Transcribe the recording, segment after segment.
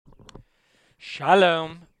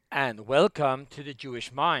Shalom and welcome to the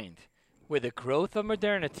Jewish Mind, where the growth of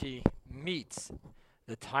modernity meets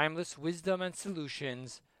the timeless wisdom and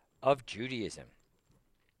solutions of Judaism.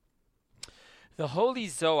 The Holy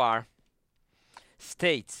Zohar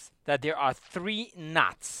states that there are three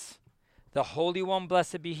knots: the Holy One,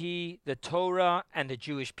 blessed be He, the Torah, and the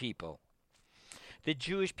Jewish people. The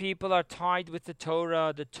Jewish people are tied with the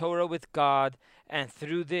Torah with God, and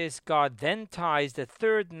through this, God then ties the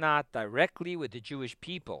third knot directly with the Jewish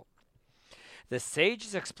people. The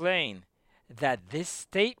sages explain that this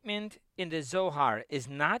statement in the Zohar is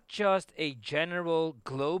not just a general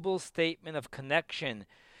global statement of connection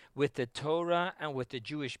with the Torah and with the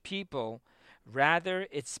Jewish people. Rather,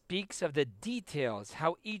 it speaks of the details,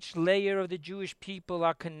 how each layer of the Jewish people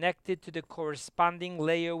are connected to the corresponding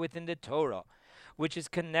layer within the Torah, which is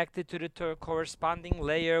connected to the corresponding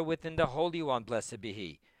layer within the Holy One, blessed be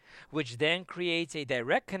He, which then creates a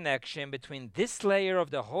direct connection between this layer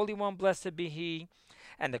of the Holy One, blessed be He,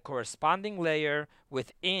 and the corresponding layer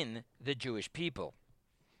within the Jewish people.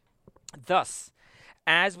 Thus,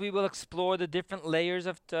 as we will explore the different layers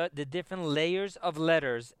of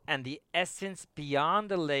letters and the essence beyond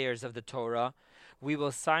the layers of the Torah, we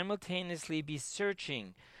will simultaneously be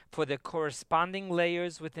searching for the corresponding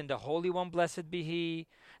layers within the Holy One, blessed be He,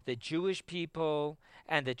 the Jewish people,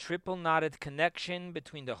 and the triple knotted connection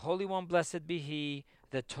between the Holy One, blessed be He,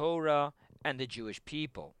 the Torah, and the Jewish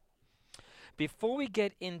people. Before we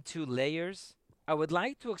get into layers, I would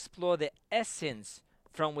like to explore the essence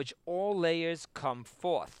from which all layers come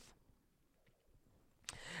forth.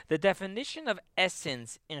 The definition of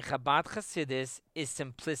essence in Chabad Hasidus is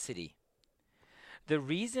simplicity. The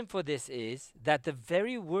reason for this is that the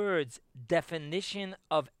very word's definition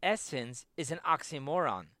of essence is an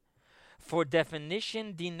oxymoron, for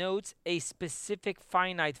definition denotes a specific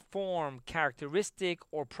finite form, characteristic,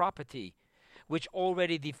 or property, which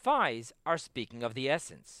already defies our speaking of the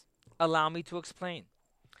essence. Allow me to explain.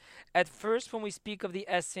 At first, when we speak of the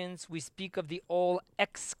essence, we speak of the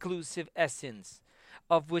all-exclusive essence,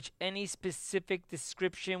 of which any specific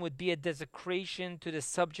description would be a desecration to the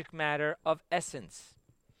subject matter of essence.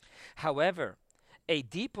 However, a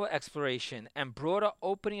deeper exploration and broader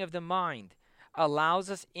opening of the mind allows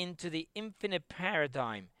us into the infinite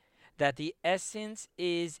paradigm that the essence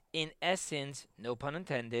is, in essence, no pun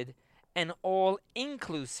intended, an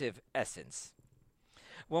all-inclusive essence.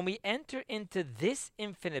 When we enter into this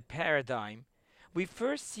infinite paradigm, we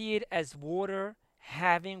first see it as water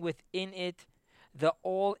having within it the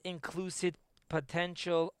all-inclusive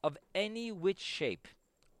potential of any which shape,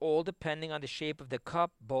 all depending on the shape of the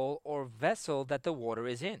cup, bowl, or vessel that the water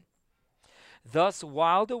is in. Thus,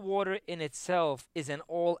 while the water in itself is an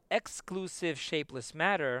all-exclusive shapeless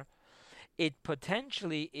matter, it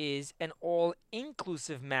potentially is an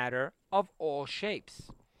all-inclusive matter of all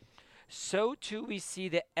shapes. So too we see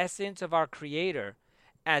the essence of our Creator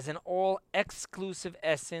as an all-exclusive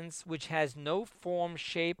essence which has no form,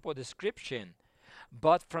 shape, or description,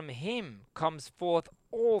 but from Him comes forth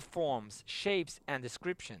all forms, shapes, and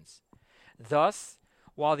descriptions. Thus,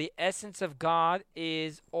 while the essence of God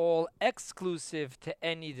is all-exclusive to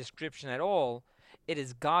any description at all, it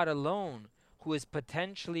is God alone who is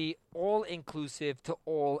potentially all-inclusive to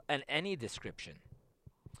all and any description.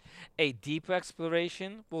 A deeper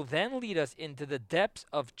exploration will then lead us into the depths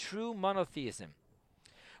of true monotheism,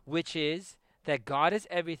 which is that God is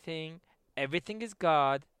everything, everything is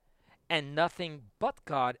God, and nothing but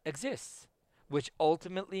God exists, which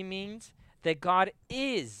ultimately means that God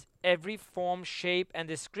is every form, shape, and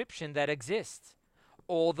description that exists,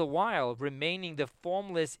 all the while remaining the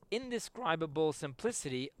formless, indescribable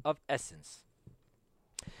simplicity of essence.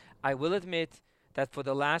 I will admit that for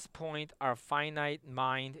the last point, our finite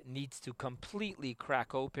mind needs to completely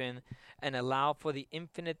crack open and allow for the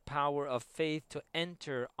infinite power of faith to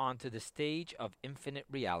enter onto the stage of infinite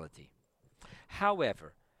reality.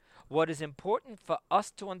 However, what is important for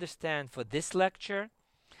us to understand for this lecture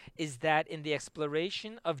is that in the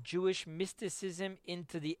exploration of Jewish mysticism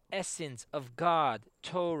into the essence of God,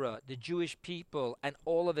 Torah, the Jewish people, and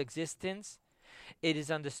all of existence, it is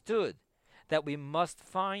understood that we must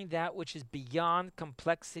find that which is beyond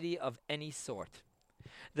complexity of any sort.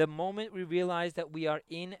 The moment we realize that we are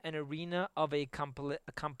in an arena of a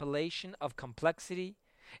compilation of complexity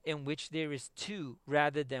in which there is two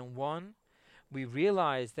rather than one, we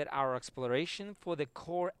realize that our exploration for the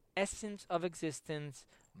core essence of existence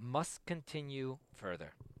must continue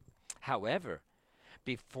further. However,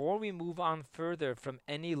 before we move on further from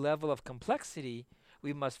any level of complexity,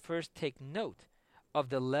 we must first take note of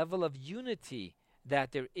the level of unity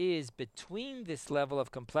that there is between this level of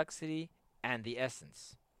complexity and the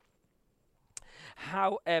essence.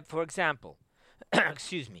 How, for example,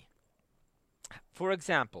 excuse me, for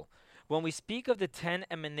example, when we speak of the 10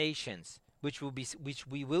 emanations, which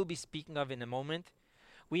we will be speaking of in a moment,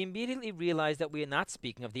 we immediately realize that we are not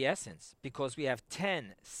speaking of the essence because we have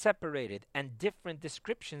 10 separated and different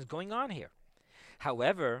descriptions going on here.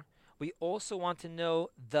 However, we also want to know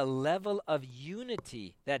the level of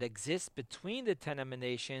unity that exists between the 10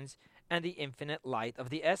 emanations and the infinite light of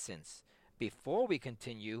the essence before we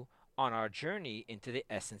continue on our journey into the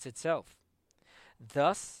essence itself.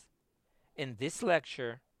 Thus, in this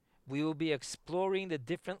lecture, we will be exploring the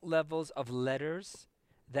different levels of letters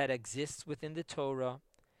that exist within the Torah,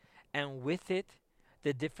 and with it,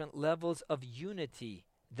 the different levels of unity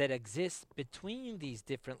that exist between these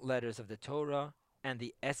different letters of the Torah and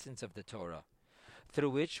the essence of the Torah,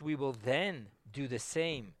 through which we will then do the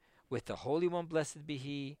same with the Holy One, blessed be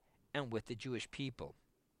He, and with the Jewish people.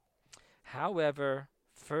 However,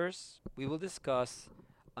 first we will discuss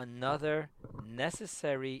another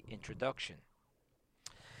necessary introduction.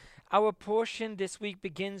 Our portion this week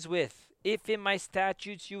begins with, "If in my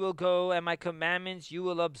statutes you will go, and my commandments you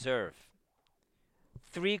will observe."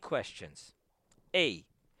 3 questions. A.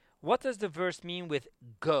 What does the verse mean with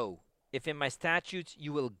go? If in my statutes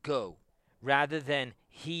you will go, rather than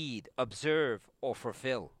heed, observe, or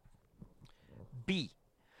fulfill. B.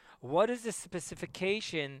 What is the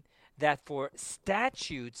specification that for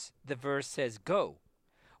statutes the verse says go,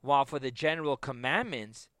 while for the general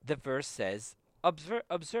commandments the verse says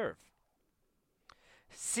observe?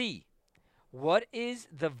 C. What is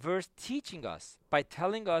the verse teaching us by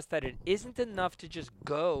telling us that it isn't enough to just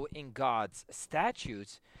go in God's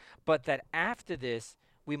statutes, but that after this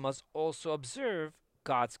we must also observe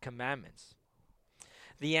God's commandments?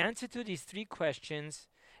 The answer to these 3 questions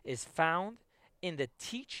is found in the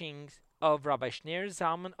teachings of Rabbi Shneir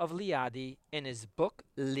Zalman of Liadi in his book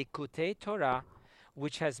Likutei Torah,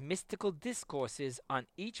 which has mystical discourses on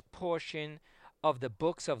each portion of the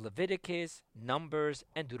books of Leviticus, Numbers,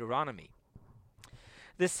 and Deuteronomy.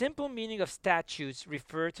 The simple meaning of statutes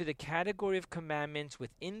refer to the category of commandments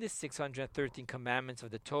within the 613 commandments of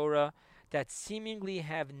the Torah that seemingly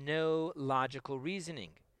have no logical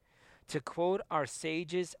reasoning. To quote our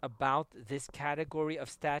sages about this category of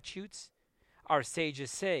statutes, our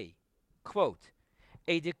sages say, quote,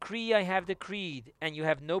 "A decree I have decreed, and you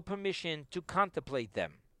have no permission to contemplate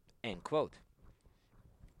them." End quote.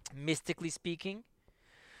 Mystically speaking,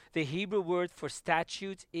 the Hebrew word for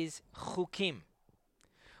statutes is chukim,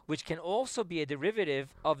 which can also be a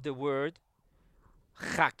derivative of the word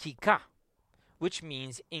chakika, which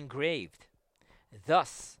means engraved.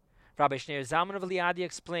 Thus, Rabbi Shneir Zalman of Liadi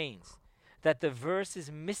explains that the verse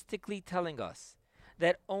is mystically telling us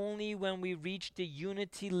that only when we reach the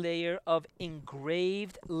unity layer of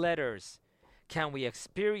engraved letters can we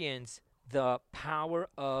experience the power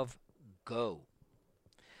of go.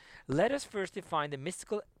 Let us first define the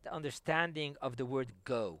mystical understanding of the word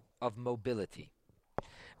go, of mobility.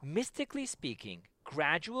 Mystically speaking,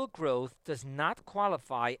 gradual growth does not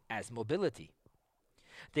qualify as mobility.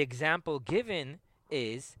 The example given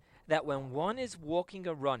is that when one is walking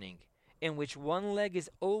or running, in which one leg is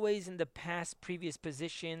always in the past previous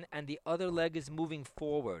position and the other leg is moving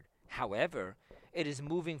forward. However, it is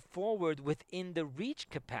moving forward within the reach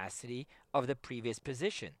capacity of the previous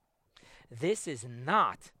position. This is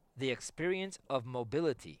not the experience of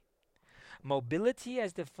mobility. Mobility,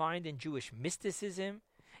 as defined in Jewish mysticism,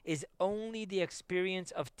 is only the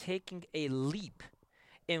experience of taking a leap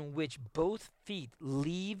in which both feet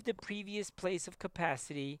leave the previous place of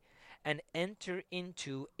capacity and enter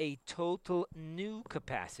into a total new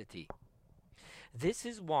capacity. This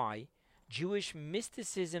is why Jewish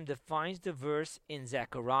mysticism defines the verse in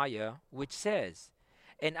Zechariah, which says,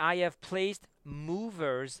 "And I have placed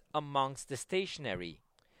movers amongst the stationary,"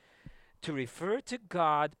 to refer to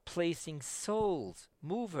God placing souls,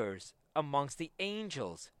 movers, amongst the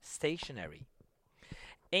angels, stationary.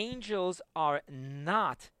 Angels are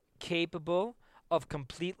not capable of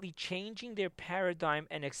completely changing their paradigm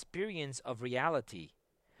and experience of reality,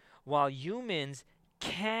 while humans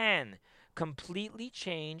can completely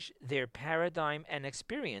change their paradigm and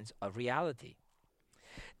experience of reality.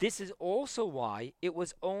 This is also why it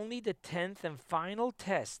was only the 10th and final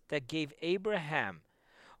test that gave Abraham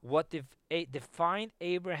what defined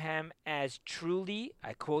Abraham as truly,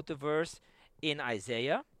 I quote the verse in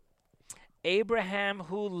Isaiah, "Abraham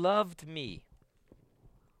who loved me."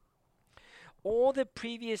 All the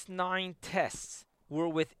previous 9 tests were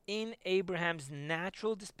within Abraham's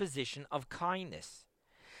natural disposition of kindness.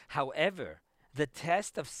 However, the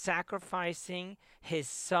test of sacrificing his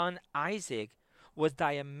son Isaac was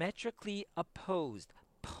diametrically opposed,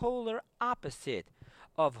 polar opposite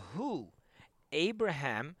of who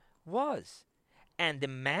Abraham was, and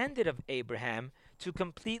demanded of Abraham to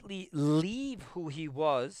completely leave who he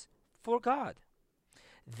was for God.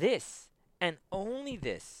 This, and only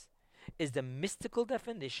this, is the mystical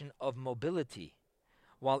definition of mobility,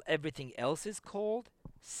 while everything else is called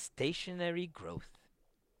stationary growth.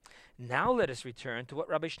 Now let us return to what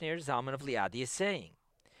Rabbi Shneur Zalman of Liadi is saying.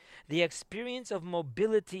 The experience of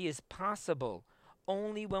mobility is possible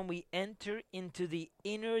only when we enter into the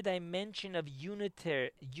inner dimension of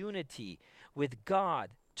unity with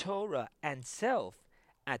God, Torah, and self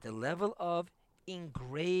at the level of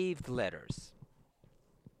engraved letters.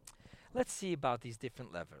 Let's see about these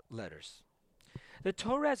different letters. The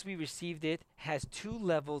Torah as we received it has two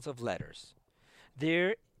levels of letters.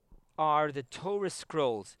 There are the Torah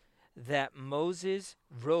scrolls that Moses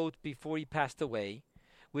wrote before he passed away,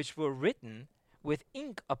 which were written with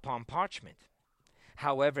ink upon parchment.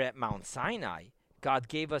 However, at Mount Sinai, God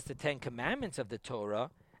gave us the 10 Commandments of the Torah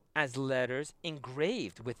as letters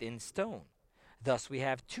engraved within stone. Thus we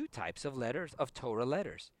have two types of letters, of Torah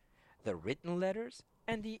letters, the written letters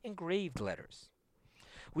and the engraved letters.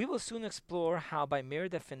 We will soon explore how by mere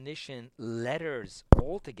definition letters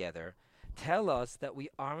altogether tell us that we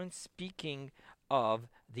aren't speaking of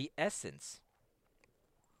the essence,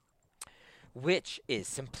 which is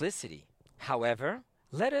simplicity. However,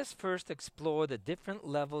 let us first explore the different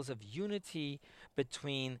levels of unity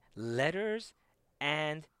between letters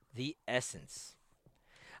and the essence.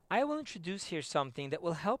 I will introduce here something that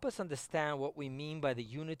will help us understand what we mean by the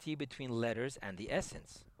unity between letters and the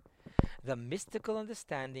essence. The mystical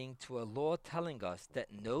understanding to a law telling us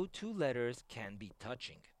that no two letters can be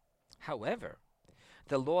touching. However,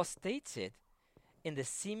 the law states it in the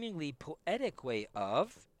seemingly poetic way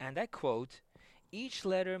of, and I quote, each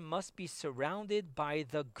letter must be surrounded by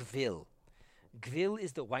the gvil. Gvil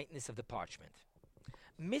is the whiteness of the parchment.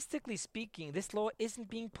 Mystically speaking, this law isn't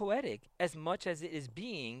being poetic as much as it is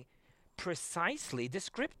being precisely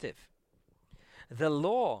descriptive. The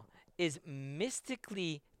law is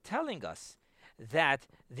mystically telling us that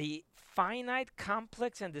the finite,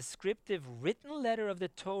 complex, and descriptive written letter of the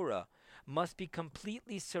Torah must be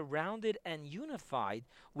completely surrounded and unified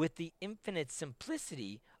with the infinite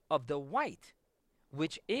simplicity of the white,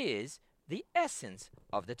 which is the essence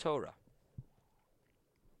of the Torah.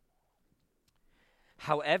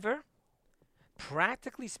 However,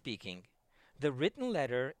 practically speaking, the written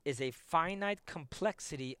letter is a finite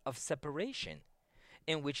complexity of separation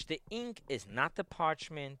in which the ink is not the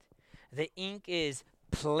parchment, the ink is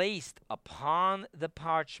placed upon the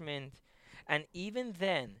parchment, and even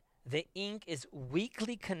then, the ink is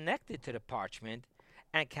weakly connected to the parchment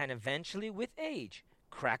and can eventually, with age,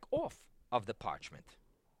 crack off of the parchment.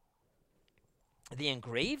 The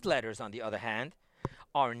engraved letters, on the other hand,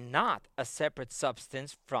 are not a separate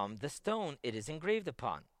substance from the stone it is engraved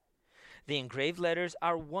upon. The engraved letters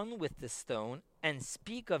are one with the stone and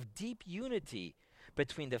speak of deep unity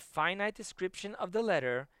between the finite description of the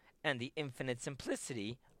letter and the infinite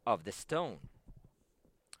simplicity of the stone.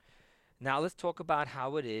 Now let's talk about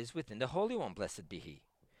how it is within the Holy One, blessed be He.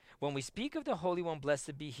 When we speak of the Holy One,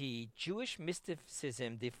 blessed be He, Jewish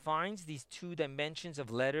mysticism defines these two dimensions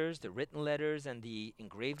of letters, the written letters and the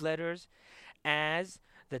engraved letters, as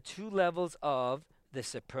the two levels of the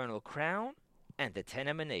supernal crown and the 10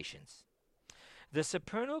 emanations. The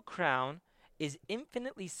supernal crown is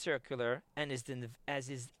infinitely circular and is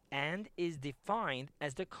defined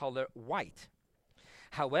as the color white.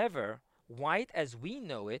 However, white as we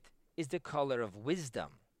know it is the color of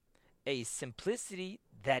wisdom, a simplicity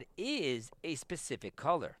that is a specific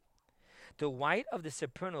color. The white of the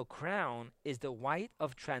supernal crown is the white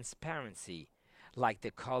of transparency, like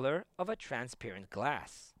the color of a transparent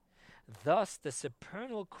glass. Thus, the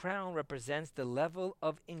supernal crown represents the level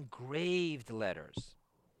of engraved letters.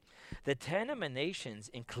 The 10 emanations,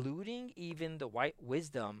 including even the white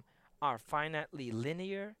wisdom, are finitely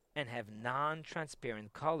linear and have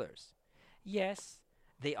non-transparent colors. Yes,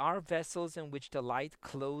 they are vessels in which the light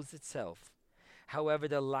clothes itself. However,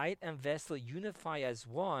 the light and vessel unify as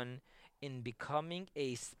one in becoming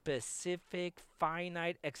a specific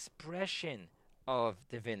finite expression of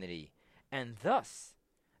divinity, and thus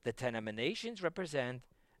the 10 emanations represent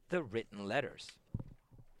the written letters.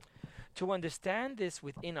 To understand this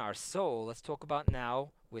within our soul, let's talk about now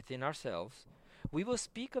within ourselves. We will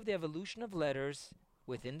speak of the evolution of letters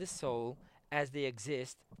within the soul as they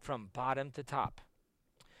exist from bottom to top.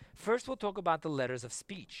 First, we'll talk about the letters of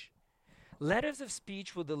speech. Letters of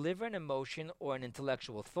speech will deliver an emotion or an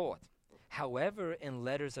intellectual thought. However, in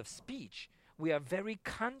letters of speech, we are very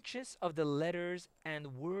conscious of the letters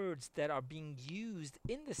and words that are being used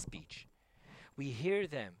in the speech. We hear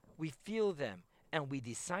them, we feel them, and we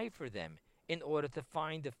decipher them in order to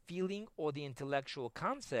find the feeling or the intellectual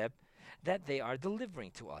concept that they are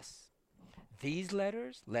delivering to us. These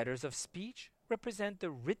letters, letters of speech, represent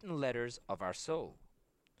the written letters of our soul.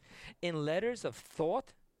 In letters of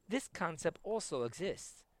thought, this concept also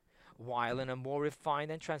exists, while in a more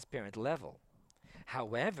refined and transparent level.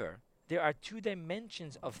 However, there are two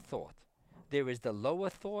dimensions of thought. There is the lower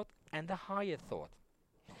thought and the higher thought.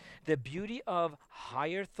 The beauty of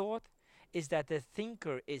higher thought is that the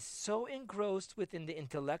thinker is so engrossed within the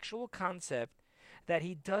intellectual concept that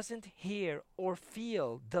he doesn't hear or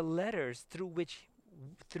feel the letters through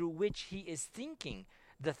which he is thinking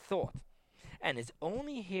the thought, and is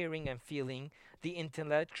only hearing and feeling the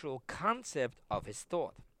intellectual concept of his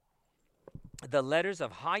thought. The letters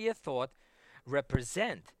of higher thought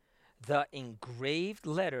represent the engraved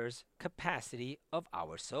letters capacity of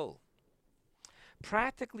our soul.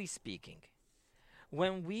 Practically speaking,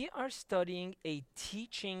 when we are studying a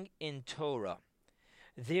teaching in Torah,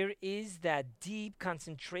 there is that deep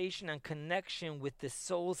concentration and connection with the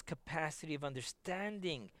soul's capacity of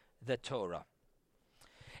understanding the Torah,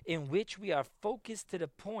 in which we are focused to the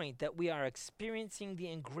point that we are experiencing the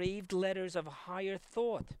engraved letters of higher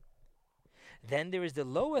thought. Then there is the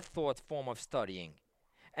lower thought form of studying,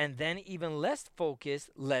 and then even less focused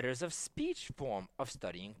letters of speech form of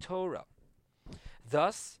studying Torah.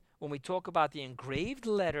 Thus, when we talk about the engraved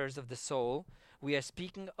letters of the soul, we are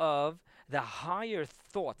speaking of the higher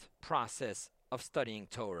thought process of studying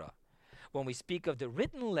Torah. When we speak of the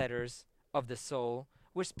written letters of the soul,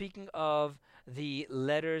 we're speaking of the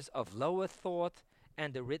letters of lower thought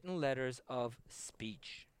and the written letters of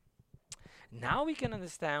speech. Now we can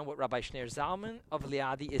understand what Rabbi Shneur Zalman of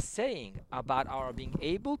Liadi is saying about our being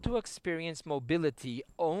able to experience mobility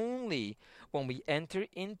only when we enter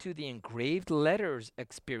into the engraved letters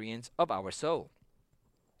experience of our soul.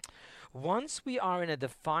 Once we are in a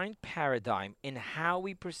defined paradigm in how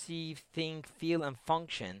we perceive, think, feel, and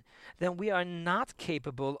function, then we are not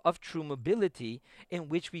capable of true mobility in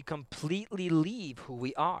which we completely leave who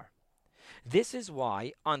we are. This is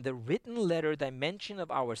why, on the written letter dimension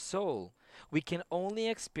of our soul, we can only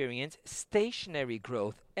experience stationary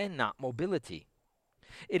growth and not mobility.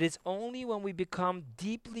 It is only when we become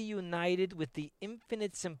deeply united with the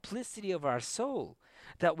infinite simplicity of our soul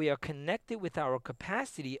that we are connected with our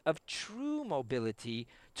capacity of true mobility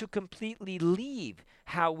to completely leave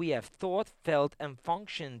how we have thought, felt, and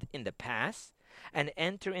functioned in the past and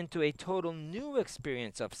enter into a total new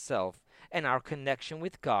experience of self and our connection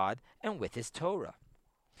with God and with His Torah.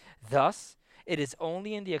 Thus, it is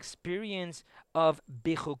only in the experience of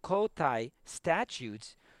Bechukoitai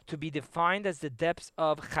statutes, to be defined as the depths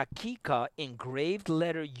of Chakika, engraved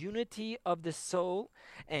letter unity of the soul,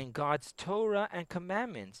 and God's Torah and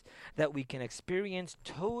commandments, that we can experience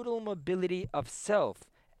total mobility of self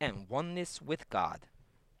and oneness with God.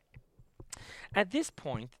 At this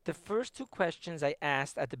point, the first two questions I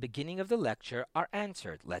asked at the beginning of the lecture are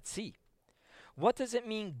answered. Let's see. What does it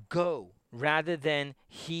mean, go, rather than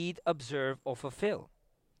heed, observe, or fulfill?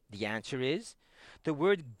 The answer is, the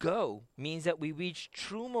word go means that we reach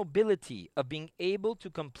true mobility of being able to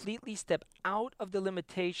completely step out of the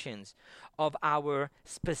limitations of our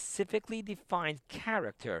specifically defined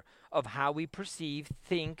character of how we perceive,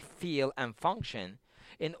 think, feel, and function,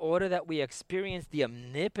 in order that we experience the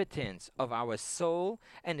omnipotence of our soul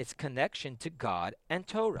and its connection to God and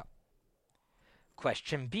Torah.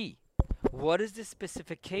 Question B. What is the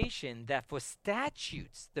specification that for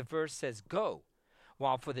statutes the verse says go,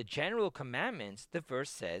 while for the general commandments the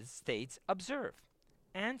verse states observe?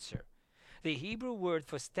 Answer. The Hebrew word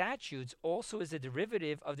for statutes also is a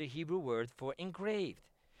derivative of the Hebrew word for engraved.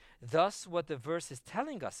 Thus, what the verse is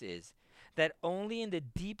telling us is that only in the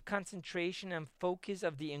deep concentration and focus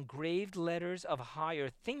of the engraved letters of higher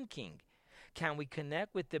thinking can we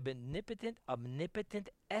connect with the beneficent, omnipotent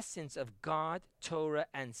essence of God, Torah,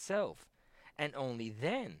 and self, and only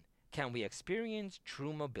then can we experience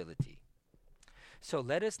true mobility. So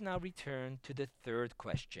let us now return to the third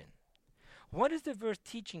question. What is the verse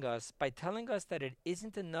teaching us by telling us that it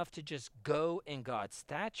isn't enough to just go in God's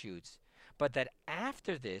statutes, but that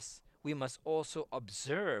after this we must also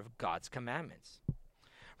observe God's commandments?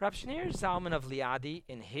 Rab Shneur Zalman of Liadi,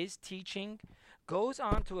 in his teaching, goes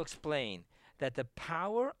on to explain that the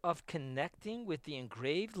power of connecting with the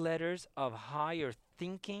engraved letters of higher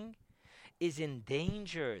thinking is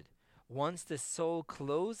endangered once the soul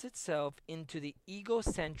closes itself into the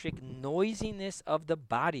egocentric noisiness of the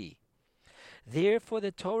body. Therefore,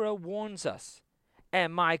 the Torah warns us,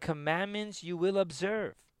 and my commandments you will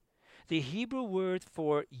observe. The Hebrew word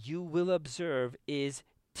for you will observe is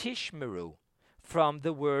tishmeru, from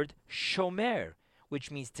the word shomer,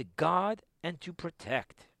 which means to guard and to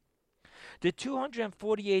protect. The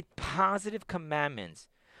 248 positive commandments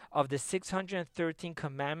of the 613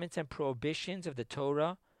 commandments and prohibitions of the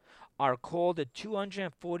Torah are called the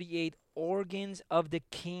 248 organs of the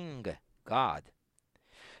King, God.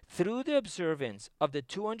 Through the observance of the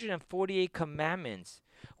 248 commandments,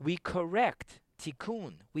 we correct,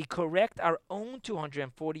 tikkun, we correct our own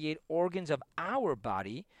 248 organs of our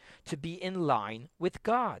body to be in line with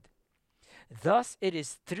God. Thus it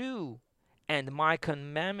is through and my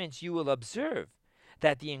commandments you will observe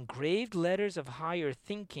that the engraved letters of higher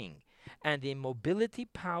thinking and the mobility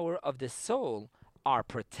power of the soul are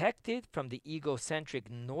protected from the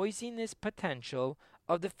egocentric noisiness potential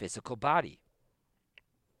of the physical body.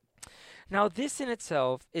 Now, this in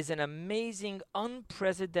itself is an amazing,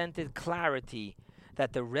 unprecedented clarity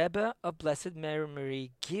that the Rebbe of Blessed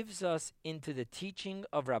Memory gives us into the teaching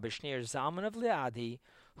of Rabbi Shneur Zalman of Liadi,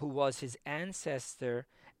 who was his ancestor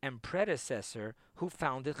and predecessor who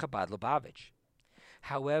founded Chabad Lubavitch.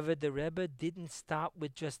 However, the Rebbe didn't stop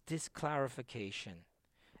with just this clarification,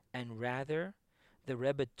 and rather, the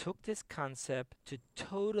Rebbe took this concept to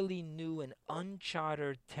totally new and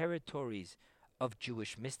uncharted territories of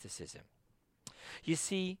Jewish mysticism. You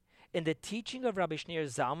see, in the teaching of Rabbi Shneur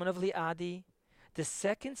Zalman of Liadi, the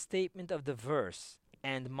second statement of the verse,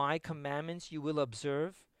 and my commandments you will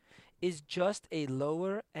observe, is just a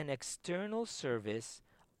lower and external service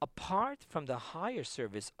apart from the higher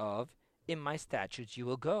service of, in my statutes you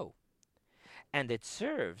will go. And it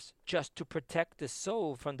serves just to protect the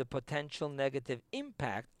soul from the potential negative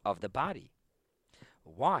impact of the body.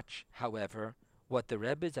 Watch, however, what the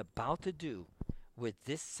Rebbe is about to do with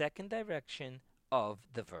this second direction of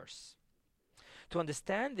the verse. To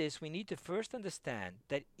understand this, we need to first understand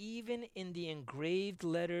that even in the engraved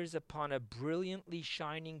letters upon a brilliantly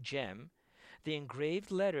shining gem, the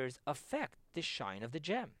engraved letters affect the shine of the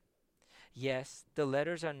gem. Yes, the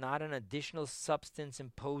letters are not an additional substance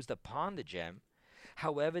imposed upon the gem.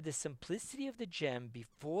 However, the simplicity of the gem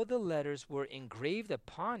before the letters were engraved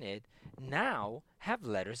upon it now have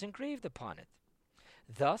letters engraved upon it.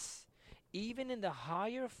 Thus, even in the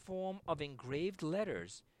higher form of engraved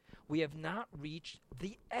letters, we have not reached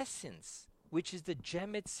the essence, which is the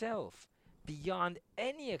gem itself, beyond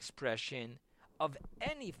any expression of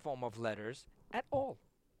any form of letters at all.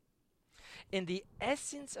 In the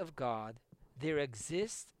essence of God, there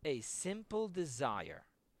exists a simple desire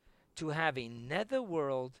to have a nether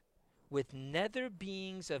world with nether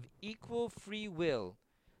beings of equal free will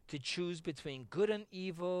to choose between good and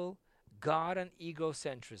evil, God and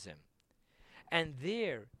egocentrism. And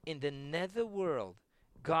there, in the nether world,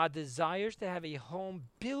 God desires to have a home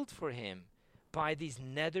built for him by these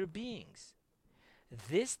nether beings.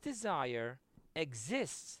 This desire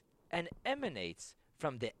exists and emanates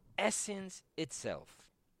from the essence itself.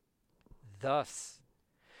 Thus,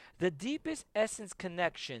 the deepest essence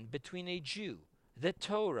connection between a Jew, the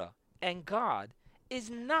Torah, and God is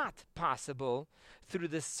not possible through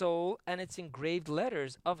the soul and its engraved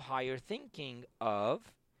letters of higher thinking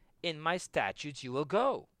of, in my statutes you will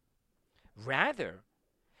go. Rather,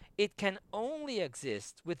 it can only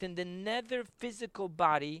exist within the nether physical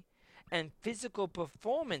body and physical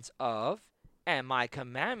performance of, and my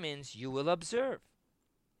commandments you will observe.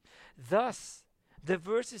 Thus, the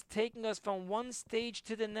verse is taking us from one stage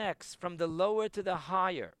to the next, from the lower to the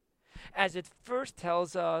higher, as it first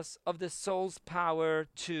tells us of the soul's power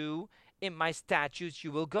to, in my statutes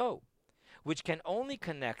you will go, which can only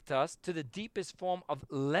connect us to the deepest form of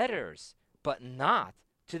letters, but not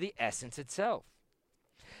to the essence itself.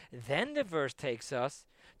 Then the verse takes us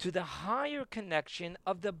to the higher connection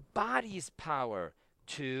of the body's power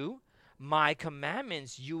to, my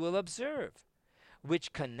commandments you will observe,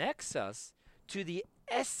 which connects us to the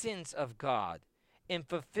essence of God in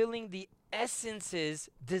fulfilling the essence's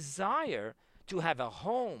desire to have a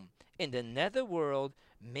home in the nether world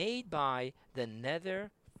made by the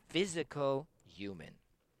nether physical human.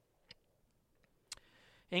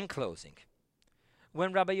 In closing,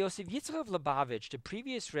 when Rabbi Yosef Yitzchak of Lubavitch, the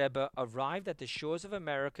previous Rebbe, arrived at the shores of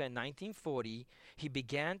America in 1940, he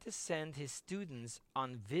began to send his students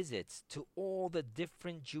on visits to all the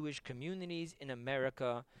different Jewish communities in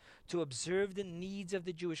America to observe the needs of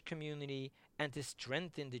the Jewish community and to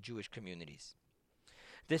strengthen the Jewish communities.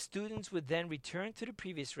 The students would then return to the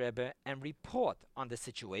previous Rebbe and report on the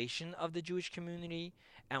situation of the Jewish community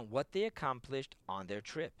and what they accomplished on their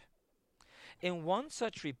trip. In one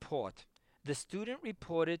such report, the student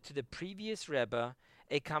reported to the previous Rebbe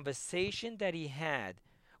a conversation that he had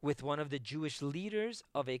with one of the Jewish leaders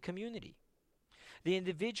of a community. The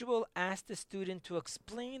individual asked the student to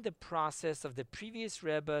explain the process of the previous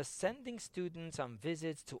Rebbe sending students on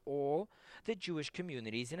visits to all the Jewish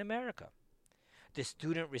communities in America. The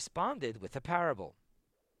student responded with a parable.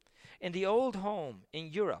 In the old home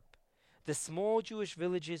in Europe, the small Jewish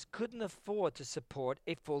villages couldn't afford to support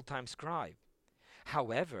a full-time scribe.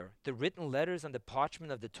 However, the written letters on the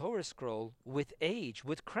parchment of the Torah scroll with age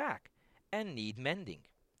would crack and need mending.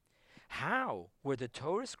 How were the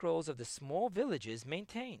Torah scrolls of the small villages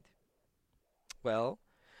maintained? Well,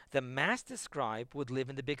 the master scribe would live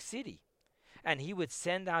in the big city, and he would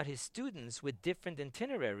send out his students with different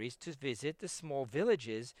itineraries to visit the small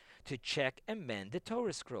villages to check and mend the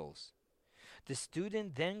Torah scrolls. The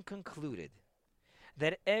student then concluded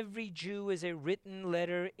that every Jew is a written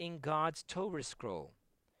letter in God's Torah scroll.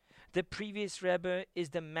 The previous Rebbe is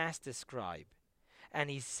the master scribe, and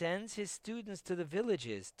he sends his students to the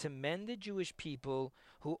villages to mend the Jewish people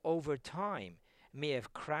who over time may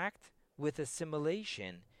have cracked with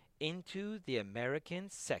assimilation into the American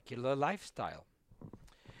secular lifestyle.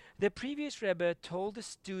 The previous Rebbe told the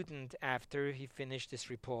student after he finished this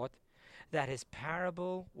report that his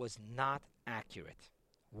parable was not accurate.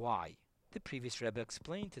 Why? The previous Rebbe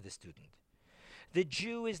explained to the student. The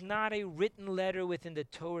Jew is not a written letter within the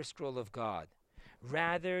Torah scroll of God.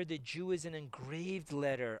 Rather, the Jew is an engraved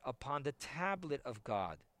letter upon the tablet of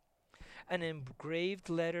God. An engraved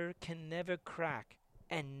letter can never crack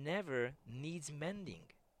and never needs mending.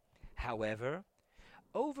 However,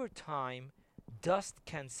 over time, dust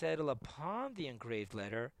can settle upon the engraved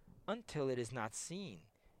letter until it is not seen,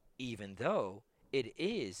 even though it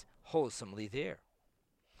is wholesomely there.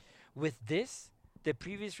 With this, the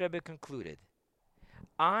previous Rebbe concluded,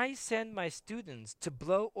 I send my students to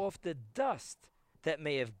blow off the dust that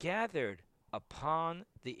may have gathered upon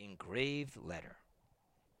the engraved letter.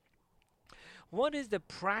 What is the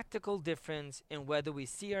practical difference in whether we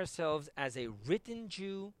see ourselves as a written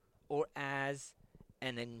Jew or as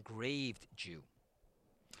an engraved Jew?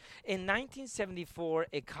 In 1974,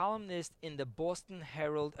 a columnist in the Boston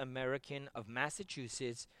Herald American of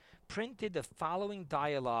Massachusetts printed the following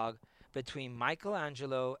dialogue between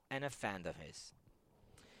Michelangelo and a fan of his.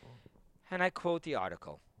 And I quote the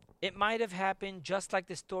article. It might have happened just like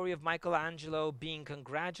the story of Michelangelo being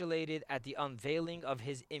congratulated at the unveiling of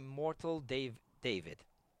his immortal David.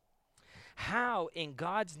 How, in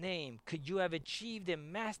God's name, could you have achieved a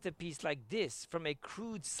masterpiece like this from a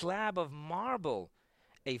crude slab of marble?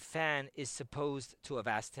 A fan is supposed to have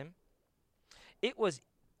asked him. It was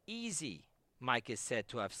easy, Mike is said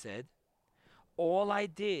to have said. All I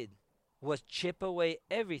did was chip away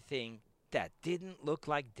everything that didn't look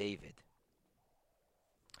like David.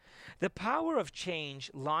 The power of change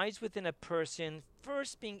lies within a person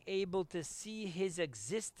first being able to see his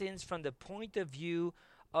existence from the point of view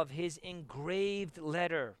of his engraved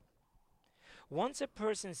letter. Once a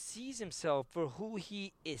person sees himself for who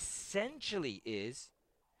he essentially is,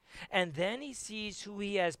 and then he sees who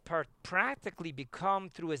he has practically become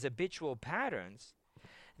through his habitual patterns,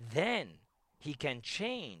 then he can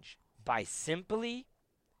change by simply,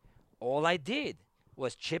 all I did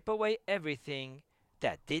was chip away everything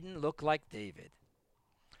that didn't look like David.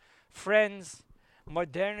 Friends,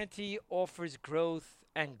 modernity offers growth,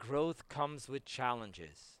 and growth comes with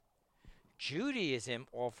challenges. Judaism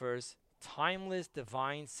offers timeless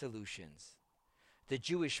divine solutions. The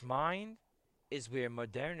Jewish mind is where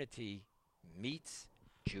modernity meets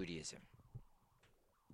Judaism.